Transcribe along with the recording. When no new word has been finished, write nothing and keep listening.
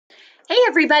Hey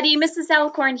everybody, Mrs.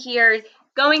 Alcorn here,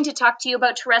 going to talk to you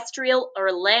about terrestrial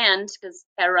or land, because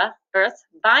Terra, Earth,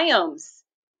 biomes.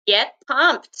 Get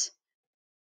pumped!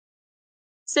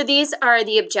 So these are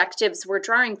the objectives we're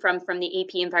drawing from the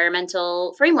AP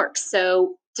Environmental Framework.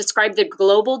 So describe the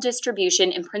global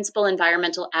distribution and principal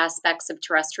environmental aspects of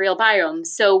terrestrial biomes.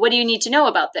 So what do you need to know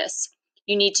about this?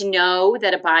 You need to know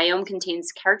that a biome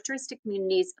contains characteristic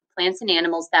communities of plants and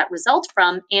animals that result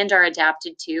from and are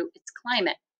adapted to its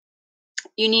climate.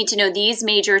 You need to know these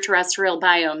major terrestrial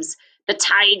biomes: the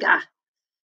taiga,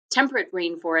 temperate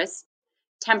rainforests,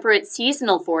 temperate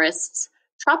seasonal forests,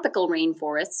 tropical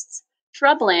rainforests,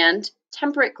 shrubland,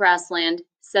 temperate grassland,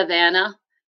 savanna,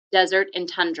 desert, and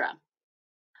tundra.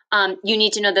 You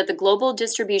need to know that the global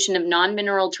distribution of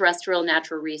non-mineral terrestrial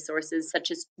natural resources, such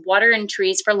as water and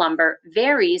trees for lumber,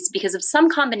 varies because of some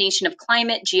combination of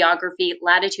climate, geography,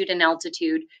 latitude and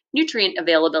altitude, nutrient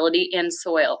availability, and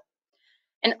soil.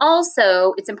 And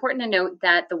also, it's important to note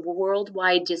that the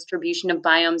worldwide distribution of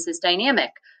biomes is dynamic.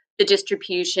 The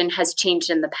distribution has changed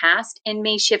in the past and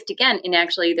may shift again. And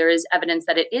actually, there is evidence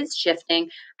that it is shifting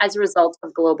as a result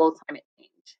of global climate change.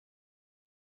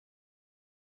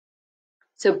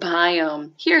 So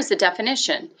biome, here's the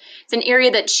definition. It's an area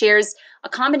that shares a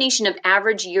combination of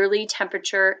average yearly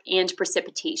temperature and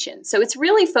precipitation. So it's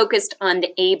really focused on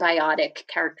the abiotic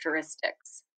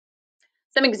characteristics.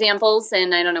 Some examples,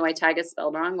 and I don't know why taiga is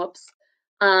spelled wrong, whoops.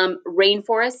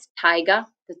 Rainforest, taiga,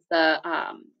 that's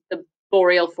the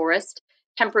boreal forest.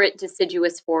 Temperate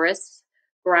deciduous forests,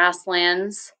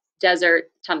 grasslands,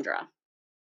 desert, tundra.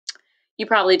 You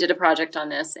probably did a project on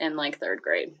this in like 3rd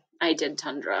grade. I did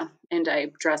tundra, and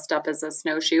I dressed up as a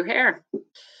snowshoe hare.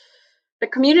 The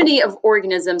community of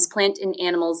organisms, plant and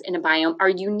animals in a biome are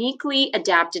uniquely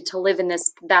adapted to live in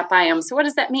that biome. So what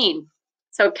does that mean?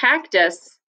 So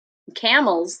cactus,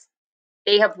 camels,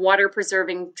 they have water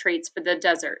preserving traits for the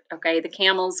desert. Okay, the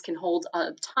camels can hold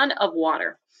a ton of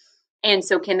water, and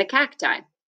so can the cacti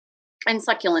and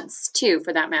succulents too,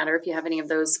 for that matter, if you have any of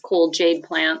those cool jade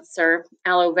plants or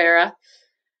aloe vera.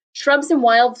 Shrubs and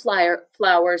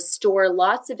wildflowers store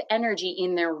lots of energy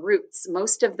in their roots.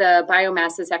 Most of the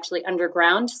biomass is actually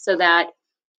underground, so that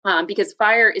because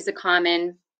fire is a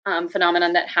common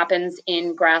phenomenon that happens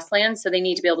in grasslands, so they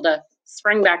need to be able to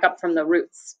spring back up from the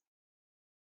roots.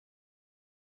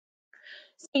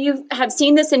 So you have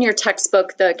seen this in your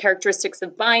textbook, the characteristics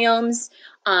of biomes.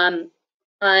 On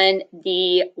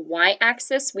the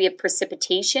y-axis, we have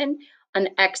precipitation. On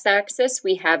the x-axis,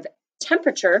 we have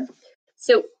temperature.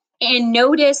 So, and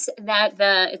notice that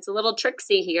it's a little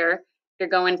tricksy here. You're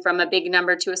going from a big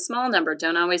number to a small number.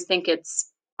 Don't always think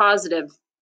it's positive.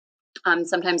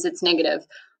 Sometimes it's negative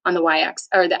on the y-axis,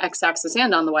 or the x-axis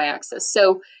and on the y-axis.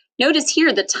 So notice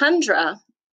here, the tundra,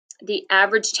 the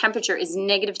average temperature is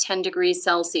 -10 degrees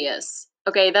Celsius.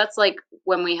 Okay, that's like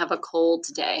when we have a cold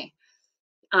day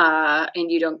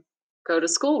and you don't go to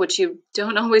school, which you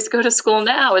don't always go to school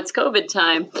now. It's COVID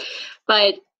time.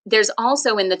 But there's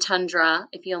also in the tundra,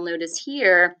 if you'll notice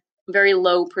here, very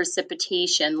low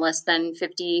precipitation, less than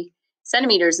 50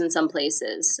 centimeters in some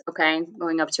places, okay,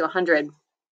 going up to 100.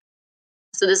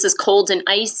 So this is cold and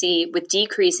icy with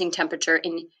decreasing temperature,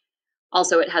 and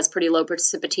also it has pretty low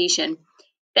precipitation.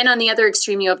 Then on the other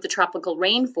extreme, you have the tropical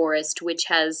rainforest, which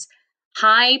has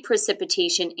high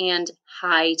precipitation and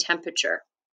high temperature.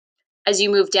 As you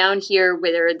move down here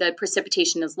where the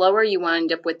precipitation is lower, you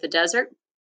wind up with the desert.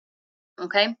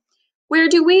 Okay, where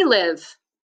do we live?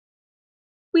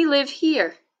 We live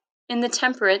here in the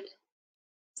temperate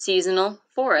seasonal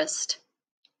forest.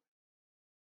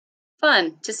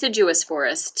 Fun, deciduous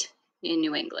forest in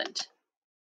New England.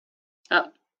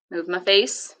 Oh, move my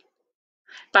face.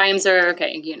 Biomes are,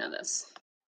 okay, you know this.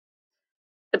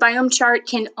 The biome chart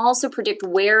can also predict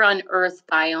where on Earth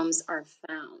biomes are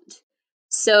found.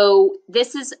 So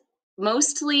this is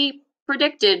mostly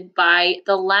predicted by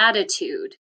the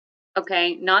latitude,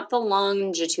 okay, not the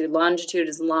longitude. Longitude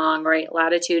is long, right?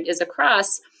 Latitude is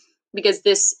across, because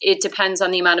it depends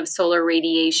on the amount of solar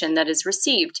radiation that is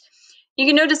received. You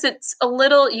can notice it's a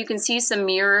little, you can see some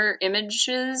mirror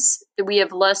images that we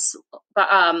have less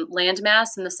land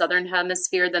mass in the southern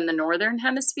hemisphere than the northern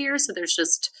hemisphere. So there's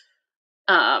just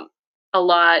a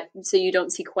lot, so you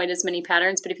don't see quite as many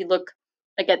patterns. But if you look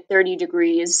like at 30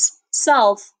 degrees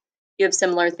south, you have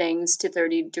similar things to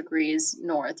 30 degrees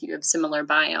north. You have similar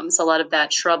biomes, a lot of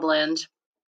that shrubland.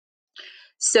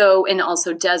 So, and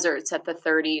also deserts at the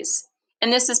 30s.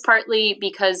 And this is partly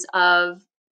because of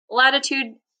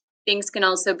latitude. Things can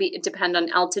also depend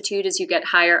on altitude. As you get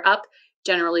higher up,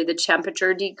 generally the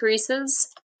temperature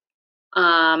decreases.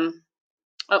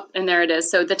 Oh, and there it is.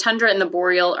 So the tundra and the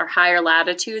boreal are higher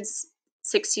latitudes.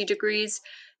 60 degrees.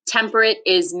 Temperate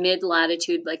is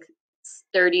mid-latitude, like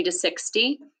 30 to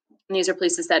 60. And these are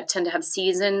places that tend to have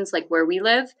seasons, like where we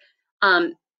live.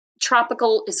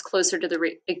 Tropical is closer to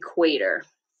the equator,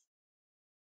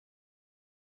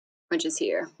 which is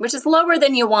here, which is lower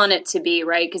than you want it to be,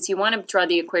 right? Because you want to draw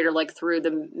the equator like through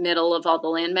the middle of all the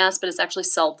landmass, but it's actually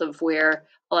south of where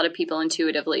a lot of people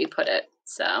intuitively put it.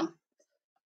 So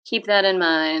keep that in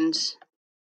mind.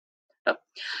 Oh.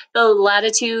 The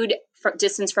latitude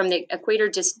distance from the equator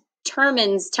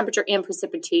determines temperature and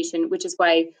precipitation, which is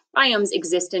why biomes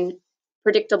exist in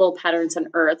predictable patterns on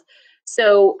Earth.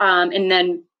 So, and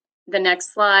then the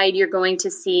next slide, you're going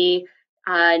to see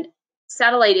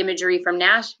satellite imagery from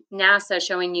NASA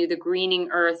showing you the greening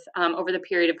Earth over the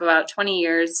period of about 20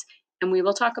 years, and we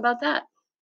will talk about that.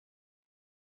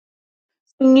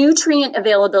 Nutrient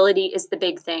availability is the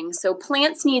big thing. So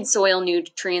plants need soil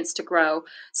nutrients to grow.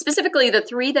 Specifically, the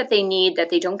three that they need that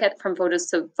they don't get from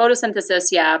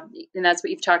photosynthesis, yeah, and that's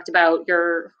what you've talked about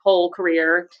your whole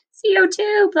career.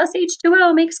 CO2 plus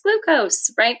H2O makes glucose,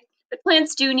 right? But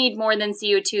plants do need more than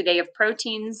CO2. They have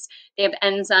proteins, they have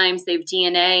enzymes, they have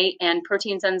DNA, and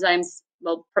proteins, enzymes,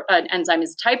 well, an enzyme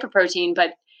is a type of protein,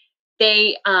 but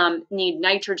they need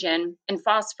nitrogen and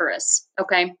phosphorus,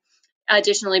 okay?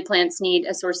 Additionally, plants need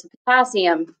a source of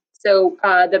potassium. So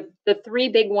the three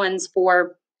big ones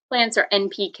for plants are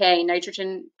NPK,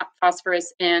 nitrogen,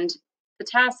 phosphorus, and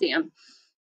potassium.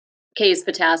 K is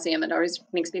potassium. It always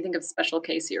makes me think of Special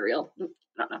K cereal. I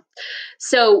don't know.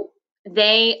 So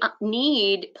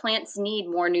plants need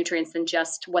more nutrients than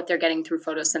just what they're getting through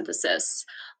photosynthesis,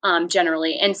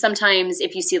 generally. And sometimes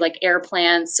if you see like air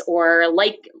plants or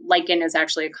lichen is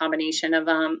actually a combination of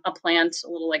a plant, a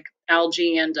little like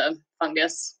algae and a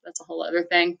fungus. That's a whole other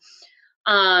thing.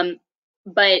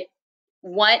 But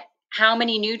how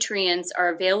many nutrients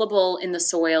are available in the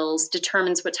soils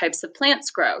determines what types of plants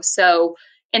grow. So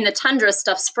in the tundra,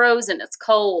 stuff's frozen, it's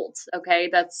cold, okay?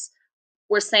 That's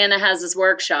where Santa has his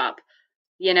workshop.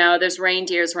 You know, there's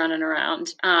reindeers running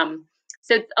around.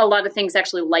 So a lot of things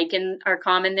actually lichen are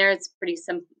common there. It's pretty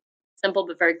simple,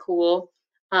 but very cool.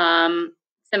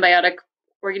 Symbiotic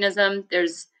organism.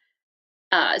 There's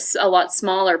a lot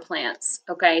smaller plants.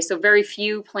 Okay, so very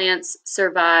few plants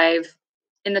survive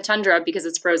in the tundra because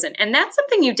it's frozen. And that's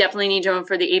something you definitely need to know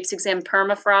for the APES exam,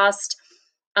 permafrost.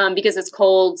 Because it's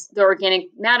cold, the organic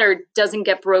matter doesn't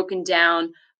get broken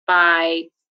down by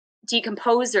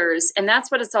decomposers, and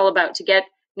that's what it's all about. To get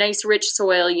nice rich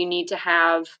soil, you need to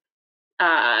have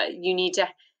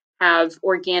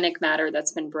organic matter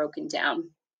that's been broken down.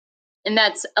 And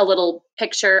that's a little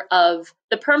picture of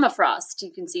the permafrost.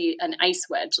 You can see an ice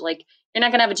wedge. Like, you're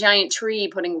not going to have a giant tree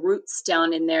putting roots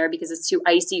down in there because it's too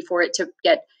icy for it to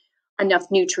get enough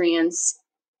nutrients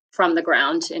from the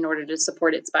ground in order to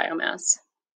support its biomass.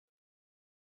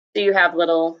 So you have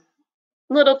little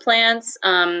plants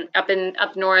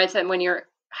up north, and when you're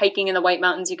hiking in the White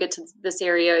Mountains, you get to this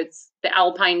area. It's the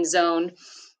alpine zone.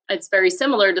 It's very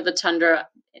similar to the tundra,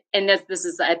 and this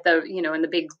is at the in the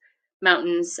big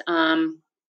mountains.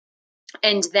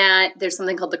 And that there's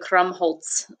something called the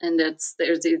Krummholz, and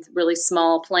there's these really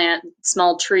small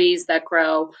trees that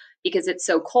grow because it's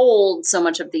so cold so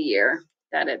much of the year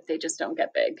that they just don't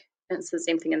get big. And it's the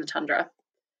same thing in the tundra.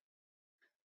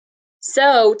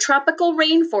 So tropical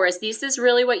rainforest, this is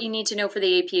really what you need to know for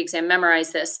the AP exam.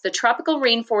 Memorize this. The tropical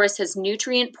rainforest has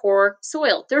nutrient poor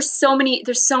soil. There's so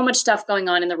much stuff going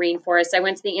on in the rainforest. I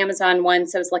went to the Amazon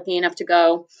once. I was lucky enough to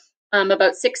go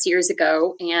about 6 years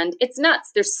ago, and it's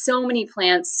nuts. There's so many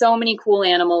plants, so many cool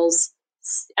animals,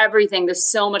 everything. There's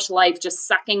so much life just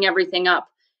sucking everything up.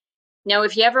 Now,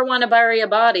 if you ever want to bury a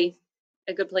body,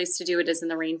 a good place to do it is in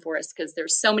the rainforest because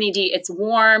there's so many it's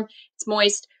warm, it's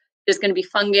moist. There's going to be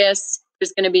fungus,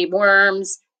 there's going to be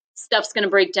worms, stuff's going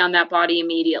to break down that body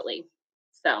immediately.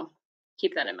 So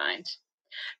keep that in mind.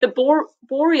 The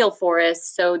boreal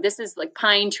forest, so this is like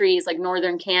pine trees, like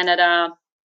northern Canada,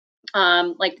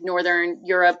 like northern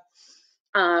Europe,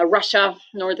 Russia,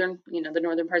 the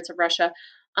northern parts of Russia.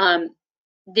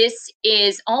 This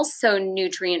is also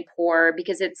nutrient poor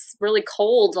because it's really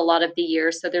cold a lot of the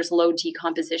year, so there's low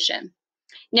decomposition.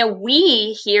 Now,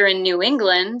 we here in New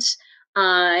England,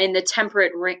 in the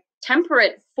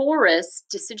temperate forest,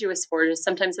 deciduous forest,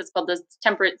 sometimes it's called the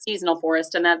temperate seasonal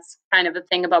forest, and that's kind of a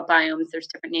thing about biomes. There's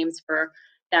different names for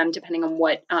them depending on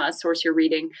what source you're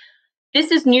reading. This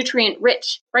is nutrient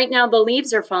rich. Right now, the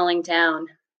leaves are falling down,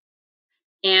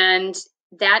 and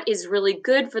that is really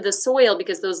good for the soil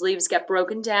because those leaves get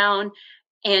broken down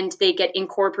and they get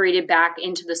incorporated back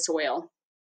into the soil.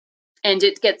 And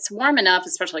it gets warm enough,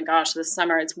 especially, this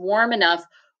summer, it's warm enough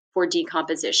for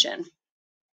decomposition.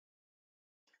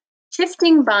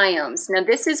 Shifting biomes. Now,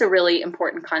 this is a really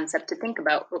important concept to think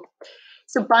about.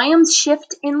 So, biomes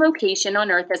shift in location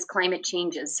on Earth as climate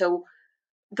changes. So,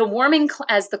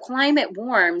 as the climate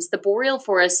warms, the boreal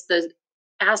forest, the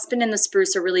aspen and the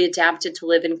spruce are really adapted to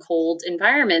live in cold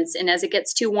environments. And as it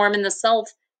gets too warm in the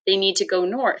south, they need to go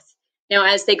north. Now,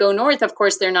 as they go north, of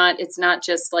course, it's not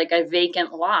just like a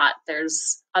vacant lot.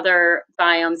 There's other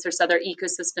biomes, there's other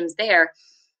ecosystems there.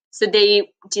 So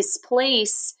they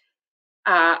displace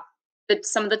uh,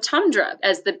 some of the tundra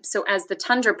as the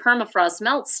tundra permafrost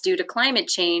melts due to climate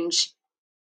change.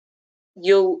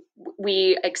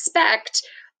 We expect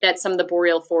that some of the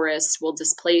boreal forests will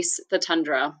displace the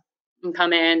tundra and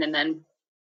come in, and then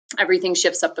everything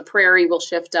shifts up. The prairie will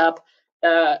shift up,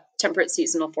 the temperate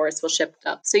seasonal forest will shift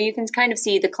up. So you can kind of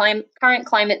see the current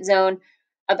climate zone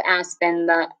of aspen.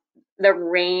 The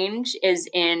range is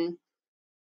in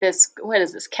this, what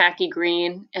is this, khaki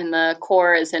green, and the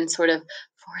core is in sort of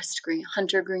forest green,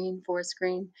 hunter green, forest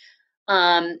green.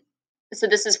 So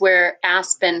this is where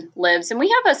aspen lives, and we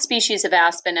have a species of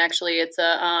aspen. Actually, it's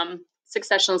a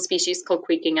successional species called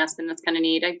quaking aspen. That's kind of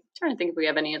neat. I'm trying to think if we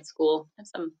have any at school. I have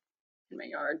some in my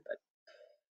yard, but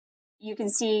you can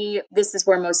see this is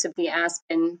where most of the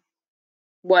aspen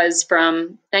was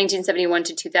from 1971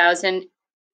 to 2000.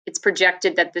 It's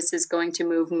projected that this is going to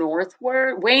move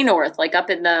northward, way north, like up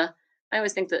in the, I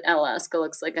always think that Alaska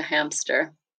looks like a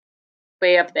hamster,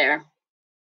 way up there,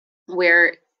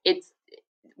 where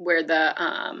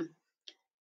the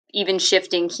even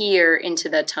shifting here into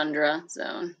the tundra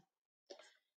zone.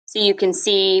 So you can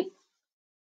see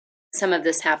some of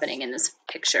this happening in this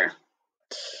picture.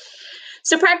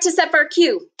 So practice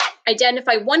FRQ.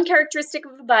 Identify one characteristic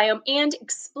of a biome and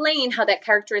explain how that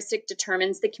characteristic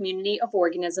determines the community of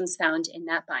organisms found in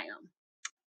that biome.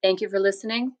 Thank you for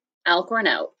listening. Alcorn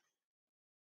out.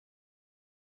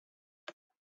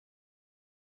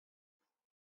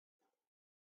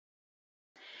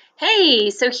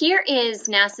 Hey, so here is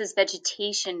NASA's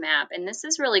vegetation map, and this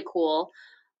is really cool.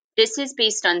 This is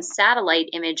based on satellite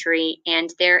imagery, and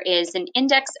there is an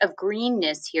index of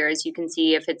greenness here. As you can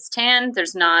see, if it's tan,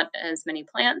 there's not as many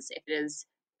plants. If it is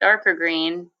darker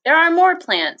green, there are more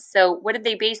plants. So what did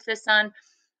they base this on?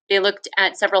 They looked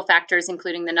at several factors,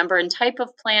 including the number and type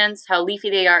of plants, how leafy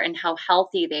they are, and how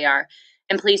healthy they are.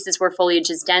 In places where foliage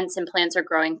is dense and plants are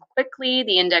growing quickly,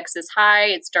 the index is high,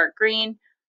 it's dark green.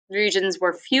 Regions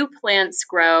where few plants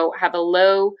grow have a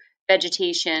low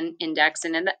vegetation index,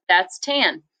 and that's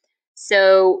tan.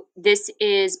 So this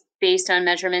is based on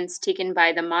measurements taken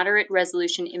by the Moderate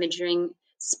Resolution Imaging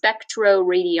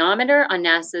Spectroradiometer on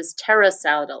NASA's Terra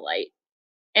satellite.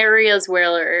 Areas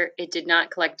where it did not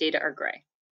collect data are gray.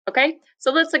 Okay,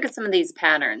 so let's look at some of these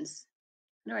patterns.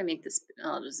 How do I make this?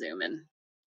 I'll just zoom in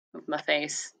with my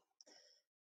face.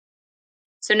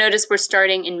 So notice we're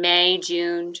starting in May,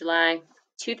 June, July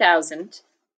 2000.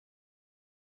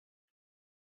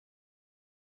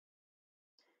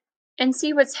 And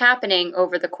see what's happening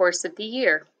over the course of the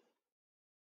year.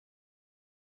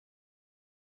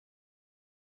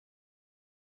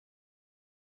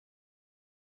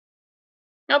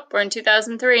 Nope, we're in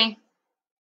 2003.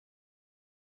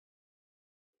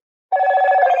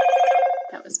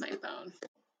 That was my phone.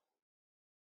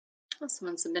 Oh,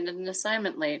 someone submitted an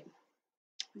assignment late.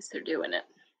 At least they're doing it.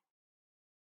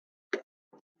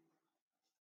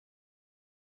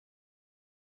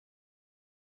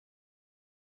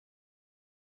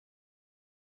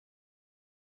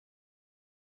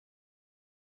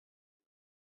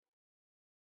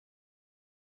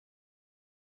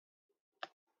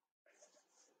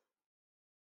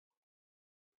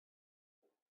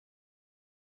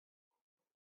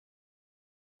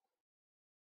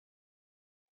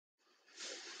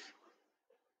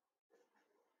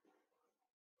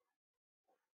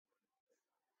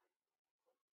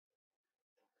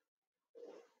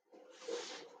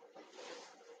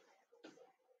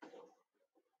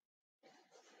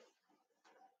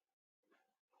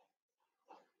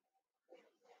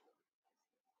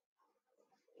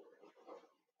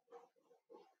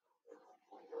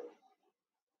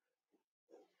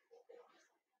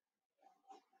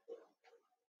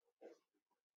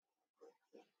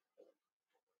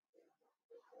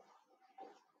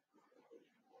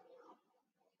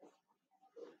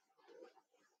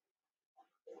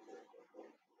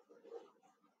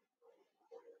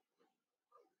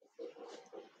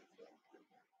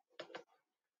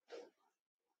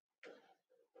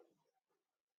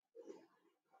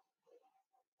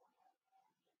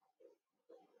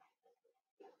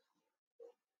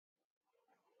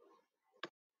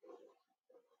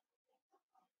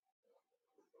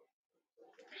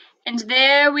 And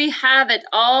there we have it,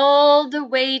 all the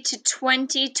way to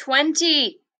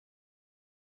 2020.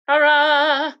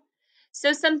 Hurrah!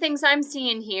 So some things I'm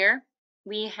seeing here.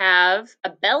 We have a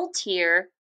belt here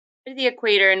to the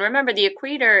equator. And remember, the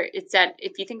equator, it's at,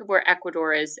 if you think of where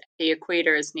Ecuador is, the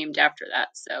equator is named after that.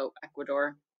 So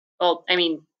Ecuador, well, I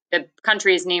mean, the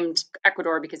country is named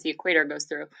Ecuador because the equator goes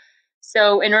through.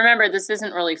 So, and remember, this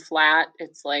isn't really flat.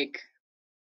 It's like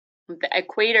the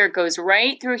equator goes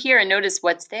right through here. And notice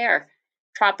what's there.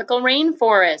 Tropical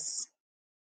rainforests.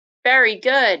 Very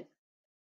good.